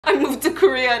I moved to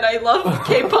Korea and I love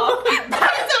K-pop.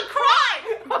 That is a crime!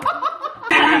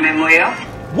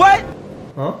 What?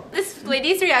 Huh? This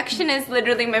lady's reaction is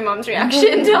literally my mom's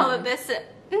reaction to all of this.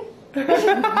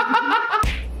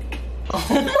 Oh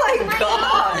my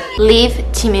god! Leave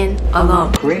Jimin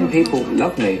alone. Korean people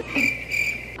love me.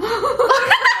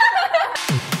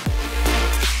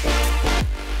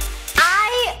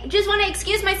 I just want to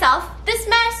excuse myself. This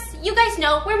mess, you guys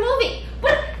know, we're moving.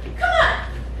 But come on,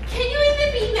 can you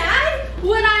even be mad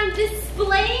when I'm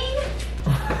displaying?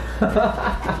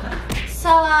 So,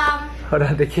 Hold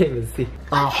on, they can't even see.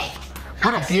 okay.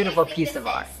 What a beautiful piece of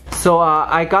art. So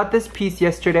I got this piece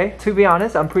yesterday. To be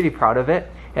honest, I'm pretty proud of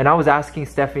it. And I was asking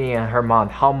Stephanie and her mom,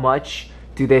 how much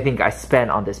do they think I spent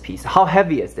on this piece? How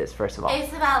heavy is this, first of all?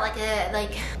 It's about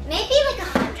maybe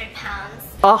 100 pounds.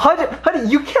 100? Honey,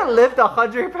 you can't lift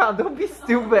 100 pounds. Don't be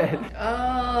stupid.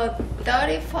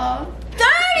 30 pounds?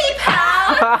 30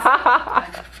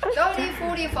 pounds? 30,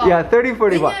 40 pounds. Yeah, 30,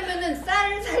 40 pounds. 왜냐면은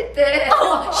쌀을 살 때.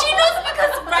 Oh, she knows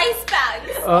because rice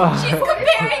bags. She's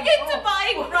comparing it to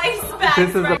buying rice bags.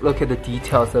 This is look at the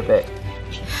details of it.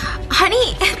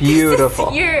 Honey, beautiful.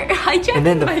 This is your hijacking. And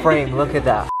then the frame, look at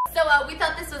that. So we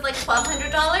thought this was like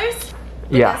 $1,200.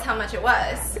 Yeah. That's how much it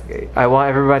was. Okay. I want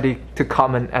everybody to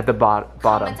comment at the bottom.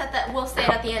 Comments we'll say it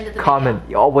at the end of the comment.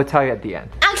 video. Oh, we'll tell you at the end.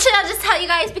 Actually, I'll just tell you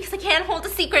guys because I can't hold a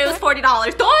secret. It was $40.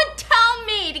 Don't tell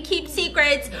me to keep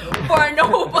secrets for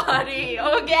nobody,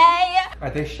 okay? Are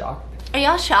they shocked? Are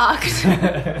y'all shocked?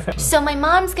 So my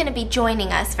mom's gonna be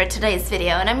joining us for today's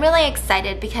video and I'm really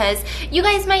excited because you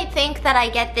guys might think that I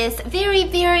get this very,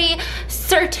 very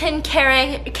certain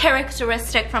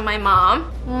characteristic from my mom.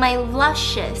 My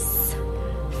luscious,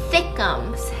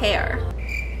 thickums hair.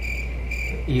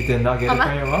 You did not get it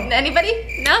from your mom?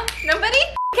 Anybody? No? Nobody?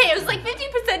 Okay, it was like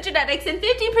 50% genetics and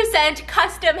 50%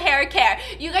 custom hair care.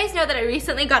 You guys know that I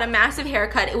recently got a massive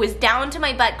haircut. It was down to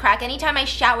my butt crack. Anytime I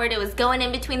showered, it was going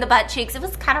in between the butt cheeks. It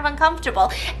was kind of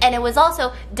uncomfortable. And it was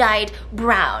also dyed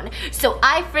brown. So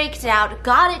I freaked out,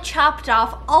 got it chopped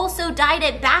off, also dyed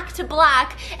it back to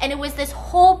black. And it was this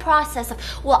whole process of,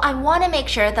 well, I want to make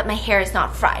sure that my hair is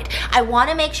not fried. I want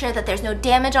to make sure that there's no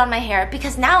damage on my hair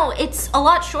because now it's a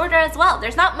lot shorter as well.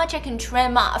 There's not much I can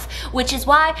trim off, which is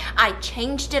why I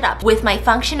changed it up with my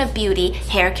Function of Beauty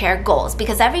hair care goals,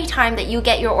 because every time that you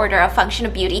get your order of Function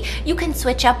of Beauty, you can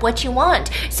switch up what you want.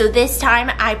 So this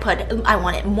time I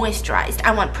want it moisturized,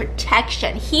 I want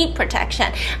protection, heat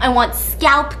protection, I want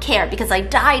scalp care because I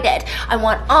dyed it, I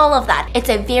want all of that. It's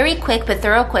a very quick but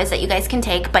thorough quiz that you guys can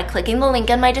take by clicking the link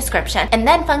in my description, and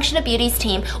then Function of Beauty's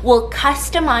team will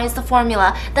customize the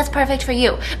formula that's perfect for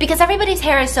you because everybody's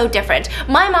hair is so different.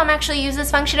 My mom actually uses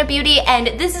Function of Beauty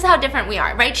and this is how different we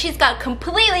are, right? She's got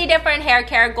completely different hair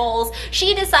care goals.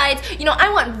 She decides, you know, I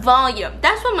want volume.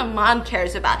 That's what my mom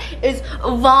cares about, is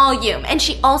volume. And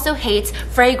she also hates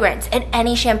fragrance in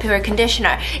any shampoo or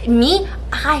conditioner. Me,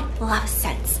 I love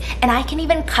scents. And I can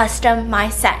even custom my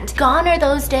scent. Gone are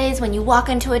those days when you walk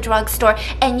into a drugstore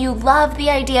and you love the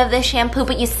idea of this shampoo,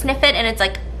 but you sniff it and it's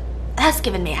like, that's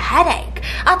giving me a headache.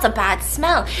 That's a bad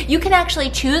smell. You can actually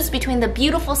choose between the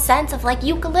beautiful scents of like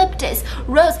eucalyptus,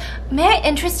 rose. May I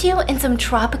interest you in some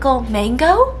tropical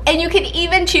mango? And you can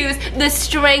even choose the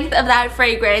strength of that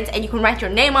fragrance and you can write your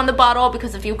name on the bottle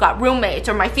because if you've got roommates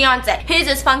or my fiance. His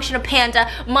is Function of Panda,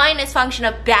 mine is Function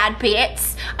of Bad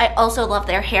Bits. I also love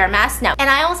their hair mask now. And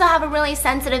I also have a really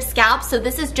sensitive scalp, so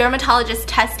this is dermatologist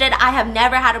tested. I have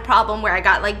never had a problem where I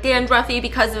got like dandruffy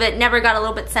because of it, never got a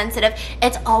little bit sensitive.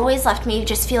 It's always left me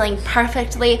just feeling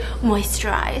perfectly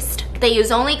moisturized. They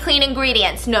use only clean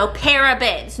ingredients, no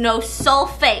parabens, no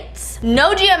sulfates,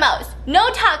 no GMOs, no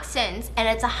toxins, and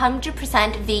it's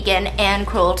 100% vegan and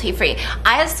cruelty-free.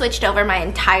 I have switched over my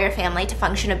entire family to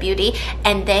Function of Beauty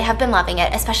and they have been loving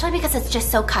it, especially because it's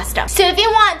just so custom. So if you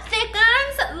want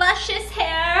thickums, luscious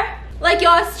hair, like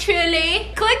yours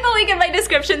truly, click the link in my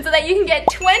description so that you can get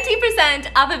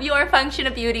 20% off of your Function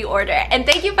of Beauty order. And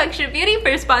thank you Function of Beauty for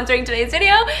sponsoring today's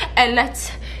video, and let's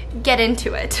get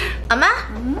into it.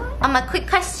 Amma, quick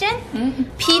question.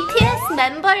 BTS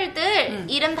member들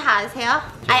이름 다 아세요?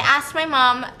 I asked my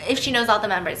mom if she knows all the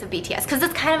members of BTS because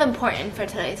it's kind of important for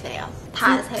today's video.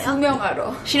 다 아세요? 2명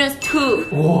알아. She knows 2.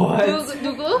 What?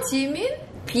 누구? 지민?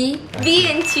 B? B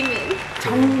and 지민.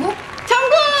 정국?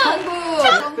 정국!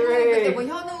 그때 뭐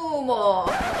현우 뭐.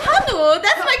 현우?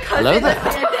 That's my cousin.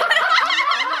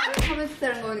 커멘트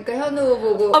하는 거니까 현우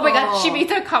보고. Oh my god, she made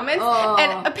her comments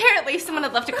and apparently someone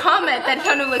had left a comment that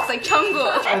Hyunwoo looks like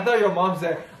Jungkook. I thought your mom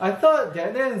said, I thought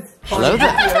Dennis. Hello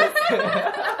there.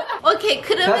 Okay,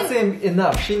 could have been... That's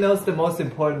enough. She knows the most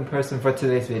important person for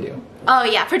today's video. Oh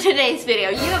yeah, for today's video.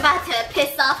 You about to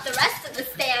piss off the rest of the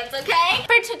stands, okay?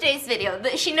 For today's video,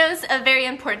 she knows a very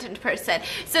important person.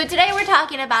 So today we're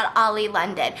talking about Oli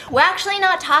London. We're actually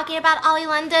not talking about Oli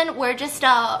London, we're just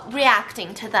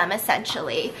reacting to them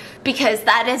essentially. Because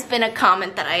that has been a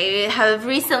comment that I have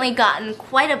recently gotten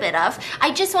quite a bit of.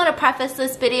 I just want to preface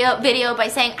this video by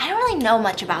saying I don't really know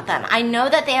much about them. I know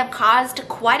that they have caused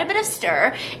quite a bit of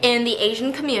stir in the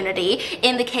Asian community,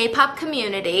 in the K-pop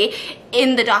community,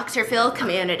 in the Dr. Phil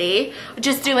community,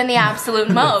 just doing the absolute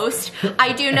most.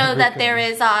 I do know that there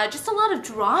is just a lot of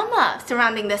drama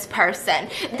surrounding this person.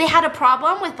 They had a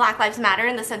problem with Black Lives Matter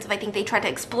in the sense of I think they tried to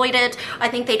exploit it. I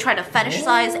think they tried to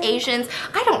fetishize Asians.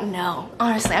 I don't know.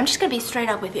 Honestly, I'm just gonna be straight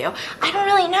up with you. I don't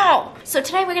really know. So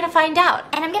today we're gonna find out.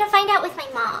 And I'm gonna find out with my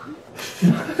mom.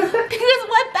 Because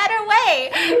what better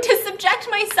way to subject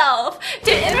myself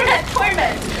to internet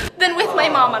torment than with my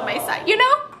mom on my side, you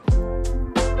know?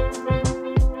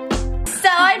 So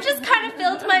I've just kind of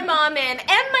filled my mom in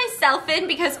and myself in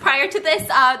because prior to this,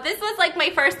 this was like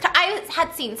my first time. I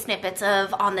had seen snippets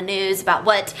on the news about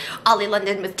what Oli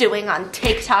London was doing on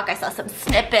TikTok. I saw some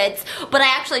snippets, but I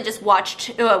actually just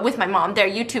watched with my mom their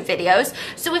YouTube videos.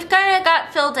 So we've kind of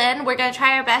got filled in. We're gonna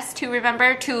try our best to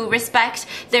remember to respect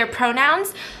their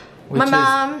pronouns. Which my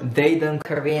mom, they done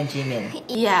Korean Jimin.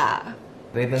 Yeah.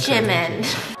 Jimin.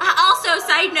 Also,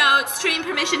 side note, stream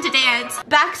permission to dance.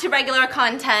 Back to regular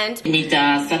content.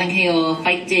 입니다. 사랑해요.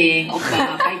 파이팅.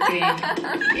 오빠 파이팅.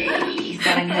 예이.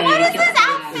 사랑해요. What is this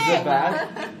outfit? Is it bad?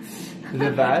 Is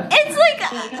it bad? It's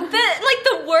like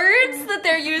the words that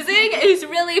they're using is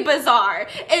really bizarre.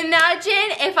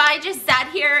 Imagine if I just sat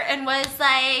here and was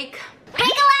like, break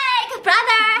a leg,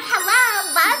 brother,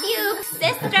 hello, love you,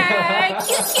 sister,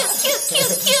 cute, cute, cute,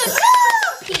 cute, cute,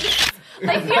 woo, peace.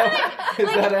 I feel like,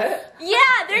 is that it?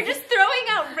 Yeah, they're just throwing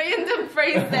out random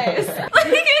phrases.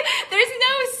 Like, there's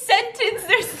no sentence,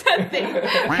 there's nothing.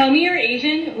 Tell me you're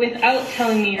Asian without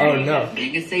telling me you're Asian. No.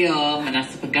 안녕하세요.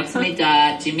 만나서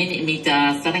반갑습니다.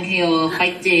 지민입니다. 사랑해요.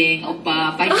 파이팅.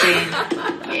 오빠 파이팅.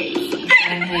 예이.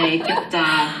 사랑해.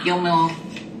 귀엽다. 영어.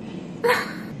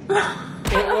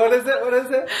 What is it? What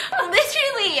is it?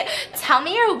 Literally, tell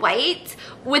me you're white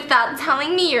without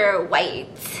telling me you're white.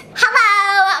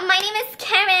 Hello, my name is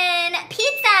Karen.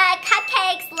 Pizza,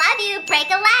 cupcakes, love you, break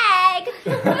a leg.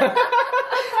 Like,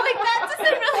 that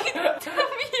doesn't really tell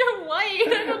me you're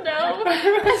white. I don't know.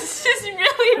 It's just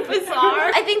really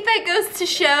bizarre. I think that goes to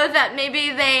show that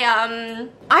maybe they,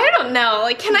 I don't know.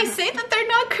 Like, can I say that they're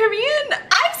not Korean?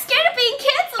 I'm scared of being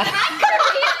canceled. I'm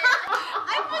Korean.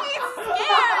 I'm fucking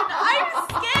scared. I'm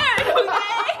scared,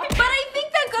 okay? But I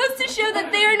think that goes to show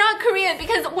that they are not Korean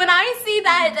because when I see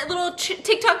that little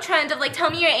TikTok trend of like, tell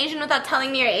me you're Asian without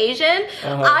telling me you're Asian,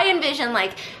 I envision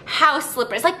like house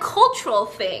slippers, like cultural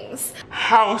things.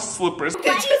 House slippers. Did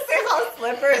you say house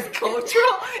slipper is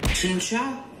cultural?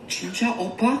 진짜? 진짜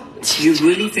오빠? You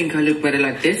really think I look better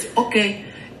like this? Okay.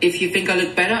 If you think I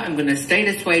look better, I'm gonna stay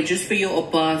this way just for you,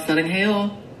 오빠.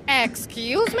 사랑해요.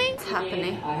 Excuse me? What's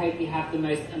happening? I hope you have the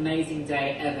most amazing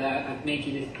day ever. I've made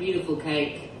you this beautiful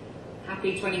cake.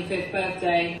 Happy 25th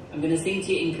birthday. I'm going to sing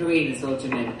to you in Korean as well,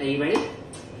 Jimin. Are you ready?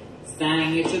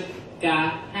 생일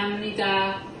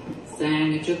축하합니다.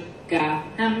 생일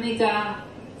축하합니다.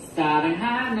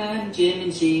 사랑하는 지민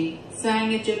씨.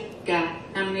 생일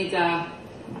축하합니다.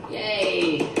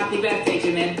 Yay! Happy birthday,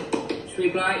 Jimin. Should we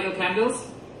blow out your candles?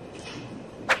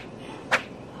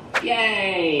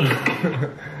 Yay!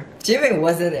 Jimin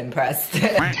wasn't impressed.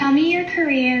 Tell me you're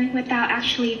Korean without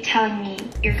actually telling me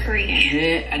you're Korean.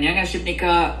 네,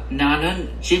 안녕하십니까.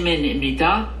 나는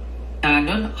지민입니다.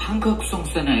 나는 한국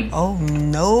송사는. Oh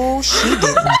no, she didn't.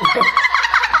 They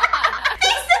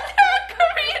said they're a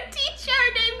Korean teacher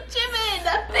named Jimin.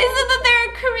 They said that they're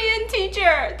a Korean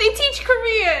teacher. They teach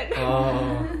Korean.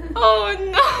 Oh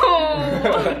no.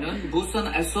 나는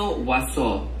부산에서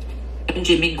왔어.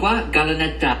 지민과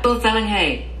갈라냈다. 또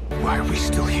사랑해. Why are we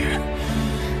still here?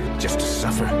 Just to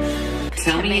suffer?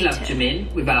 Tell me you love Jimin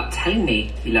without telling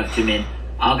me you love Jimin.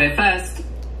 I'll go first.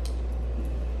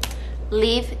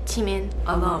 Leave Jimin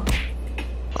alone.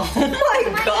 Oh my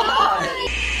god!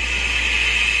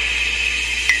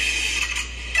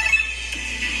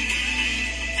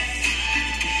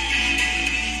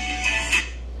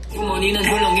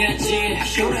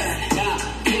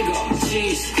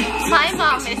 My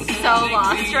mom is so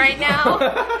lost right now.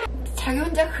 자기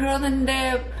혼자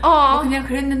그러는데 그냥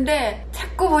그랬는데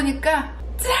자꾸 보니까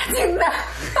짜증나.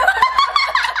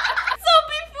 So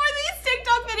before these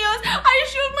TikTok videos, I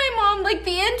showed my mom like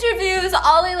the interviews,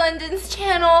 Oli London's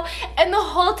channel, and the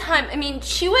whole time, I mean,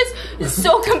 she was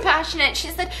so compassionate. She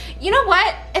said, you know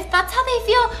what? If that's how they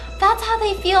feel, that's how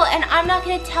they feel, and I'm not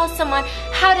gonna tell someone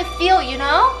how to feel, you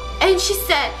know? And she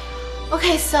said,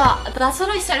 okay, so that's what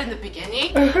I said in the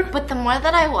beginning, but the more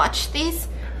that I watch these,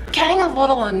 getting a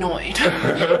little annoyed.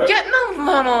 Getting a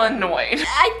little annoyed.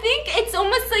 I think it's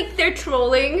almost like they're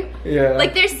trolling. Yeah.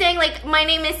 Like they're saying like, my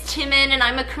name is Jimin and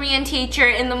I'm a Korean teacher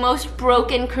in the most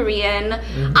broken Korean.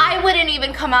 I wouldn't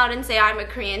even come out and say I'm a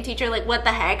Korean teacher. Like what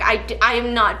the heck? I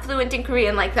am not fluent in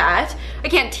Korean like that. I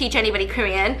can't teach anybody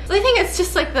Korean. So I think it's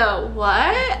just like the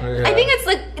what? Yeah. I think it's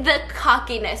like the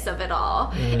cockiness of it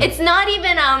all. It's not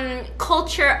even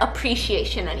culture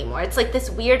appreciation anymore. It's like this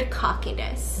weird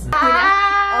cockiness.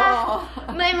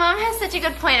 My mom has such a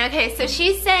good point. Okay, so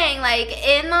she's saying like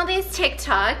in all these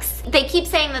TikToks, they keep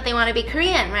saying that they want to be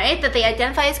Korean, right? That they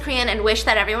identify as Korean and wish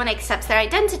that everyone accepts their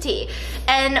identity.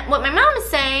 And what my mom is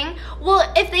saying, well,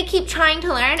 if they keep trying to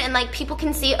learn and like people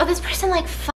can see, oh, this person like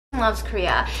loves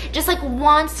Korea, just like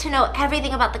wants to know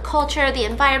everything about the culture, the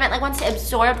environment, like wants to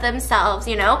absorb themselves,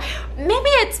 you know? Maybe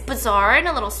it's bizarre and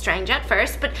a little strange at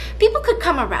first, but people could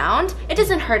come around. It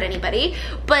doesn't hurt anybody.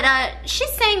 But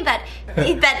she's saying that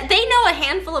that they know a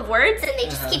handful of words and they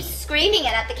just keep screaming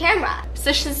it at the camera.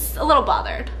 So she's a little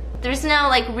bothered. There's no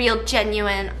like real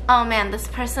genuine, oh man, this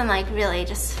person like really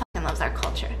just fucking loves our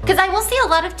culture. Because I will see a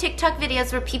lot of TikTok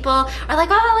videos where people are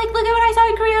like, oh, like look at what I saw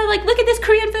in Korea, like look at this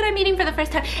Korean food I'm eating for the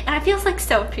first time. And I feel like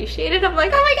so appreciated. I'm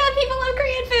like, oh my god, people love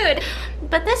Korean food.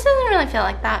 But this doesn't really feel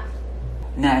like that.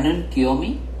 나는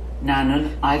귀요미,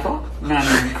 나는 아이고,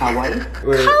 나는 가와이.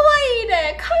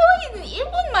 카와이래. 카와이는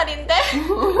일본 말인데.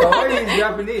 Kawaii is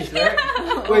Japanese, right?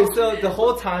 Wait, so the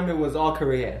whole time it was all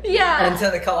Korean? Yeah.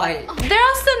 Until the kawaii. They're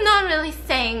also not really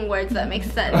saying words that make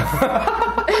sense.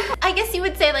 I guess you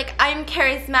would say like, I'm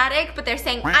charismatic, but they're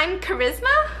saying, I'm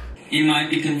charisma? It might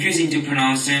be confusing to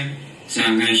pronounce them, so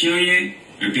I'm gonna show you.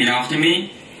 Repeat after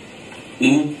me.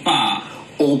 오빠,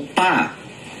 오빠,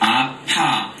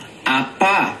 아파,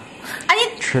 아빠.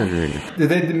 Did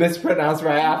they mispronounce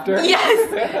right after? Yes.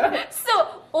 So,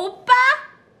 오빠,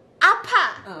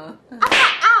 아파. 아파,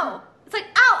 ow. It's like,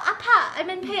 ow, 아파, I'm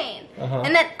in pain.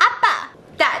 And then 아빠,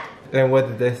 dad. And what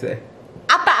did they say?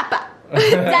 아빠, 아빠.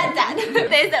 Dad, dad.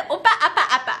 They said, 오빠, 아빠,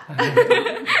 아빠.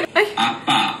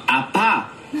 아빠, 아빠.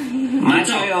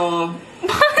 맞아요.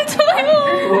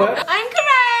 맞아요. What? I'm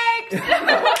correct.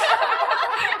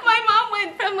 My mom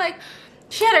went from like,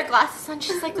 she had her glasses on,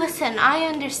 she's like, listen, I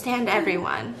understand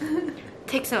everyone.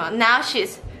 Takes a while. Now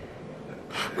she's,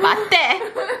 맞대,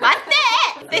 맞대.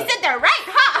 They said they're right,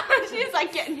 huh? She's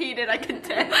like getting heated, I can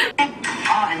tell.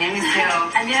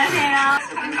 안녕하세요. 안녕하세요.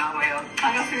 반가워요.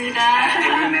 반갑습니다.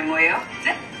 이름이 뭐예요?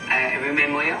 네? 이름이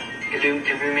뭐예요?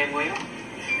 이름이 뭐예요?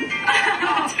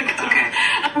 Okay.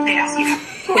 They ask you.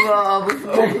 Wait. What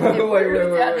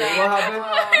happened?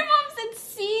 My mom said,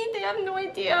 see, they have no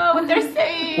idea what they're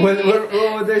saying. What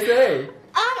would they say?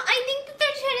 I think that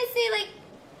they're trying to say like,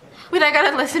 wait, I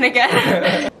gotta listen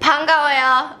again.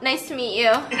 반가워요. Nice to meet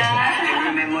you.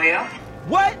 이름이 뭐예요?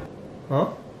 What? Huh?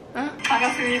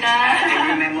 반갑습니다.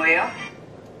 이름이 뭐예요?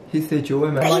 He said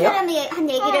조회만. 이 사람이 한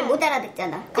얘기를 못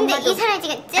알아듣잖아. 근데 이 사람이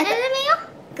지금 찌르르메요?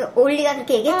 그 올리가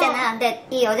그렇게 얘기했잖아. 근데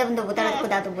이 여자분도 못 알아듣고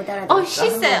나도 못 알아듣고. Oh, she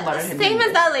said, same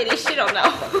as that lady, she don't know.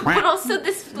 But also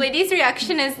this lady's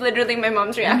reaction is literally my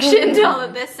mom's reaction to all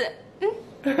of this.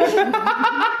 That's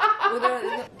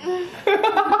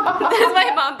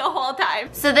my mom the whole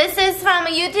time. So this is from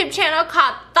a YouTube channel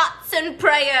called Thoughts and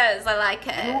Prayers. I like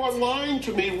it. You are lying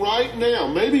to me right now.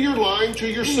 Maybe you're lying to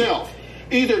yourself.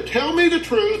 Either tell me the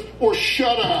truth or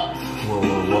shut up. Whoa.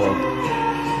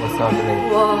 What's happening?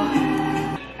 Whoa.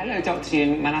 Hello, Dr.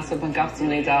 Yoon. 만나서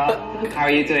반갑습니다. How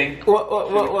are you doing? What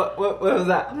was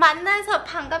that? 만나서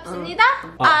반갑습니다.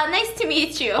 Nice to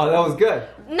meet you. Oh, that was good.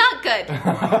 Not good.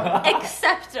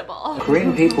 Acceptable.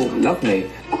 Korean people love me.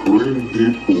 Korean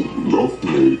people love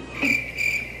me.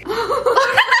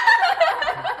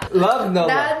 Love, no love.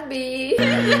 Not me.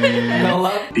 No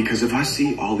love. Because if I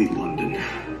see Oli London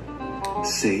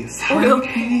say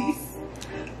 "Hey,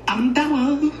 I'm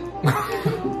down"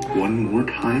 one more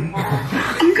time,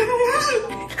 I'm gonna lose it.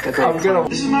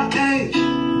 This is my age.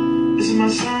 This is my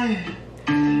sign.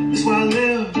 This is where I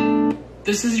live.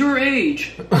 This is your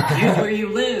age. Here's where you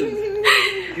live.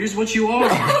 Here's what you are.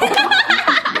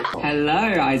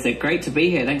 Hello, Isaac. Great to be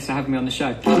here. Thanks for having me on the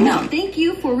show. No, thank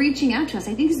you for reaching out to us.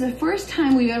 I think this is the first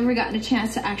time we've ever gotten a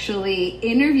chance to actually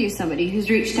interview somebody who's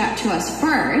reached out to us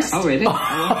first. Oh, really?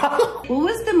 What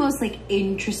was the most like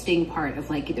interesting part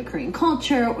of like either Korean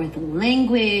culture or the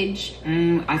language?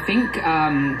 I think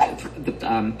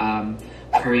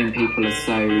Korean people are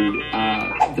so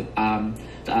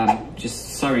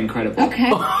just so incredible. Okay.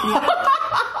 You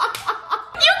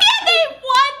can't name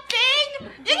one thing.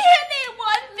 You can't name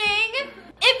one thing.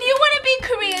 If you want to be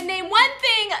Korean, name one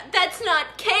thing that's not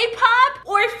K-pop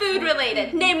or food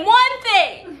related. Name one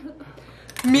thing.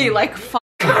 Me, like fuck.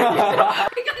 I gotta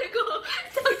go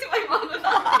talk to my mom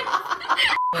about it.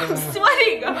 I'm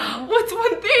sweating. What's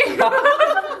one thing?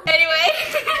 Anyway.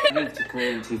 I moved to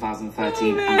Korea in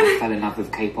 2013 and I fell in love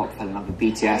with K-pop, fell in love with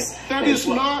BTS. That is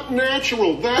not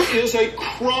natural. That is a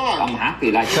crime. I'm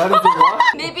happy, like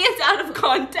Maybe it's out of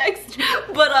context,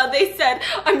 but they said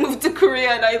I moved to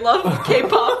Korea and I love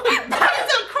K-pop.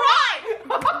 That's a crime!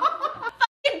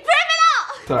 Fucking criminal!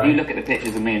 If you look at the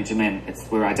pictures of me and Jimin,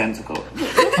 we're identical.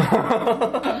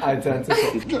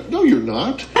 Identical. No, you're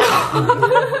not. When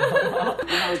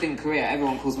I was in Korea,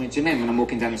 everyone calls me Jimin when I'm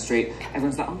walking down the street.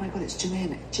 Everyone's like, oh my god, it's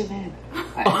Jimin, Jimin.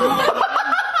 Like,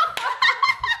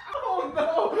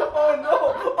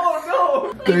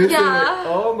 Oh no! Yeah.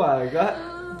 Oh my god.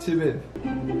 Jimin.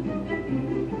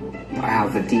 I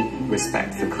have a deep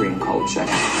respect for Korean culture.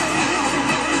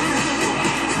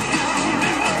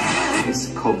 It's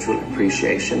cultural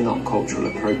appreciation, not cultural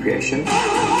appropriation.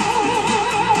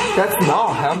 That's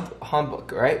not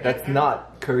Hamburg, right? That's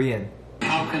not Korean.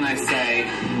 How can I say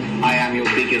I am your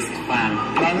biggest fan?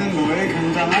 나는 너의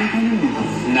굉장한 팬입니다.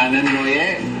 나는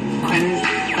너의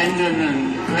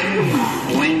팬저는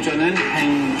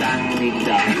팬장이다.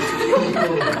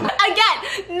 Again,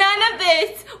 none of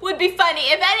this would be funny.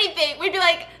 If anything, we'd be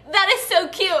like, that is so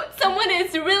cute. Someone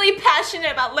is really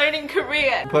passionate about learning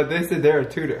Korean. But they said they're a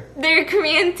tutor. They're a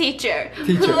Korean teacher.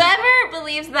 Whoever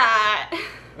believes that.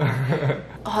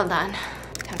 Hold on.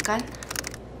 잠깐.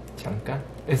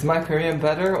 Is my Korean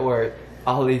better or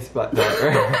Oli's better?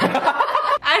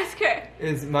 Ask her.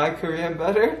 Is my Korean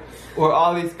better or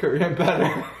Oli's Korean better?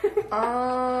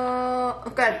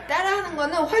 그러니까 따라하는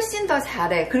거는 훨씬 더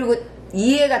잘해. 그리고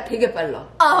이해가 되게 빨라.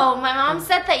 Oh, my mom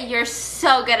said that you're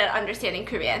so good at understanding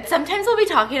Korean. Sometimes we'll be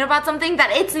talking about something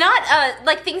that it's not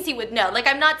like things he would know. Like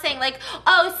I'm not saying like,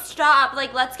 oh stop,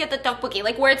 like let's get the tteokbokki,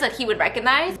 like words that he would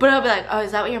recognize. But I'll be like, oh,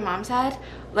 is that what your mom said?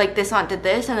 Like this aunt did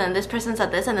this, and then this person said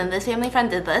this, and then this family friend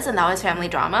did this, and that was family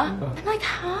drama. I'm like,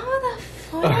 how the fuck?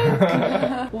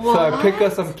 So I pick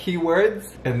up some keywords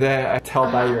and then I tell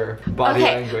by your body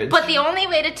language. But the only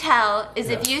way to tell is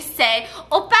if you say,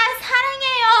 오빠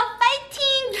사랑해요,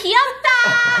 fighting, 귀엽다,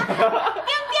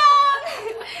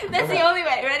 뿅뿅. That's the only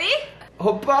way. Ready?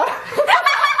 오빠.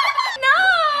 No,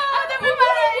 never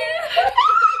mind.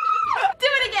 Do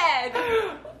it again.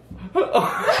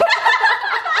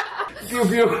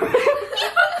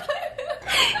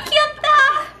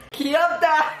 귀엽다.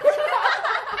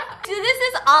 So this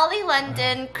is Oli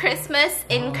London Christmas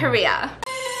in Korea.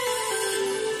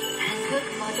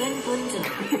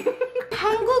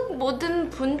 한국 모든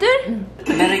분들?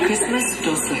 Merry Christmas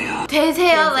도세요.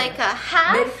 되세요, like a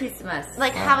have? Merry Christmas.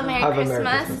 Like have a Merry Have a Merry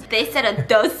Christmas. Christmas. They said a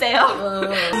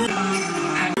dose요.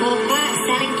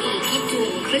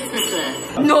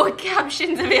 No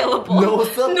captions available. No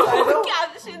subtitle? No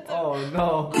captions. Oh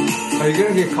no. Are you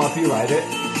gonna get copyrighted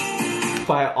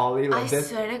by Oli I London?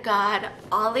 swear to God,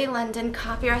 Oli London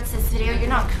copyrights this video. You're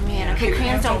not Korean, okay?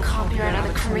 Koreans don't copyright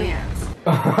other Koreans.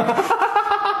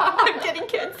 I'm getting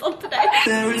cancelled today.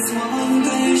 There is one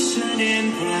version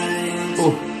in pride.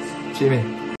 Oh, Jimmy.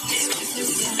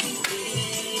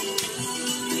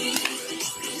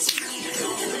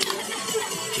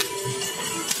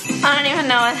 I don't even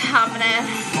know what's happening.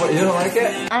 What, you don't like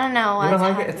it? I don't know what's You don't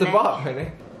like happening. it? It's a bop,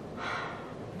 honey.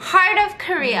 Heart of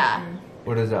Korea.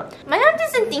 What is that? My mom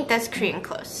doesn't think that's Korean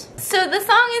close. So the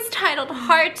song is titled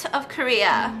Heart of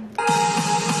Korea.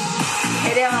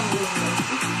 대량한 무인.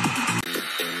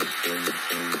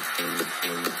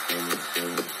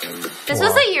 This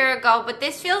was a year ago, but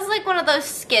this feels like one of those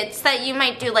skits that you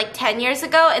might do like 10 years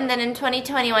ago, and then in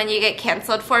 2021 you get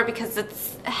canceled for because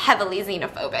it's heavily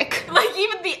xenophobic. Like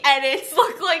even the edits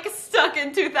look like stuck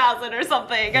in 2000 or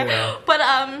something. Yeah. But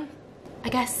I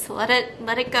guess let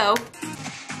it go.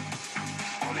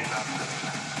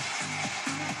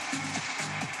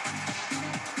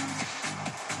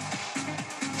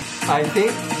 I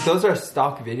think those are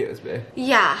stock videos, babe.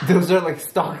 Yeah. Those are like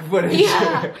stock footage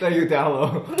Yeah. that you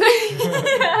download. The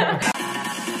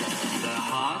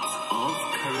heart of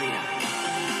Korea.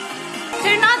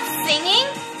 They're not singing?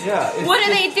 Yeah. it's What are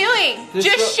just- they doing?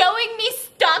 Just showing me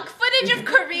stock footage of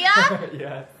Korea?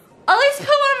 Yeah. At least put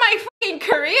one of my fucking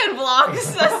Korean vlogs as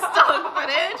stock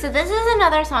footage. So this is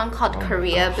another song called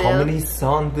Korea Boo. How many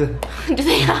songs do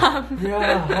they have?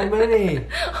 Yeah, how many?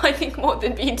 I think more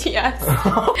than BTS.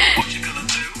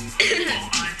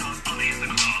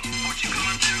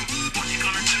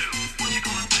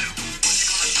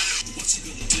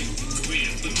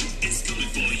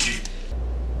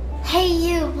 Hey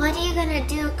you, what are you gonna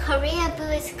do? Korea Boo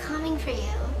is coming for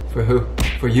you. For who?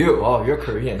 For you. Oh, you're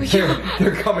Korean.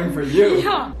 They're coming for you.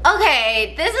 Yeah.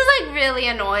 Okay, this is like really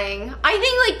annoying. I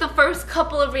think like the first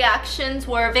couple of reactions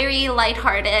were very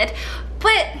lighthearted,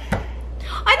 but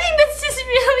I think that's just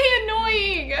really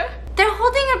annoying. They're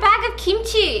holding a bag of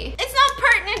kimchi. It's not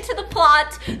pertinent to the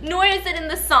plot, nor is it in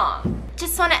the song.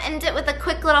 Just want to end it with a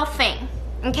quick little thing,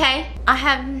 okay? I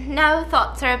have no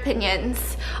thoughts or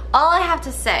opinions. All I have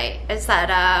to say is that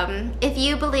if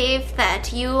you believe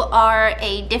that you are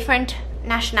a different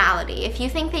nationality, if you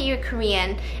think that you're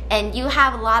Korean and you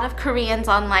have a lot of Koreans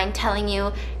online telling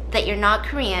you that you're not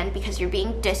Korean because you're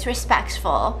being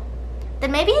disrespectful,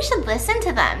 then maybe you should listen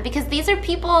to them, because these are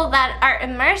people that are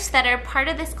immersed, that are part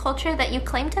of this culture that you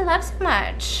claim to love so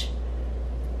much.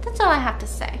 That's all I have to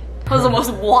say. That was the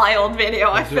most wild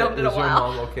video I filmed in a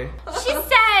while. Is your mom okay? She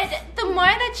said the more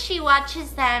that she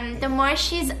watches them, the more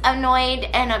she's annoyed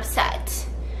and upset.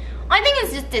 I think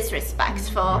it's just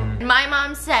disrespectful. My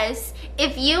mom says,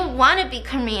 if you want to be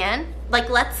Korean, like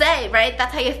let's say, right,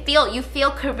 that's how you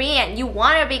feel Korean, you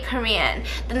want to be Korean,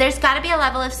 then there's got to be a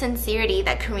level of sincerity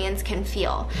that Koreans can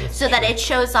feel. That's so true. That it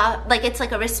shows off, like it's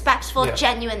like a respectful,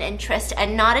 genuine interest,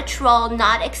 and not a troll,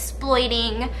 not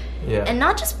exploiting, and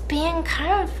not just being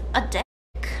kind of a dick.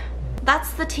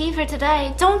 That's the tea for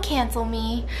today. Don't cancel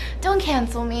me. Don't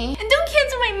cancel me. And don't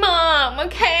cancel my mom,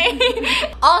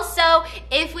 okay? Also,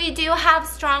 if we do have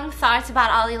strong thoughts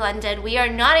about Oli London, we are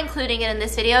not including it in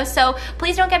this video, so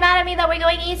please don't get mad at me that we're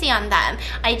going easy on them.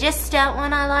 I just don't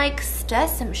want to like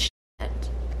stress some shit.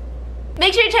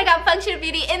 Make sure to check out Function of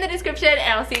Beauty in the description,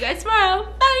 and I'll see you guys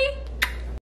tomorrow. Bye!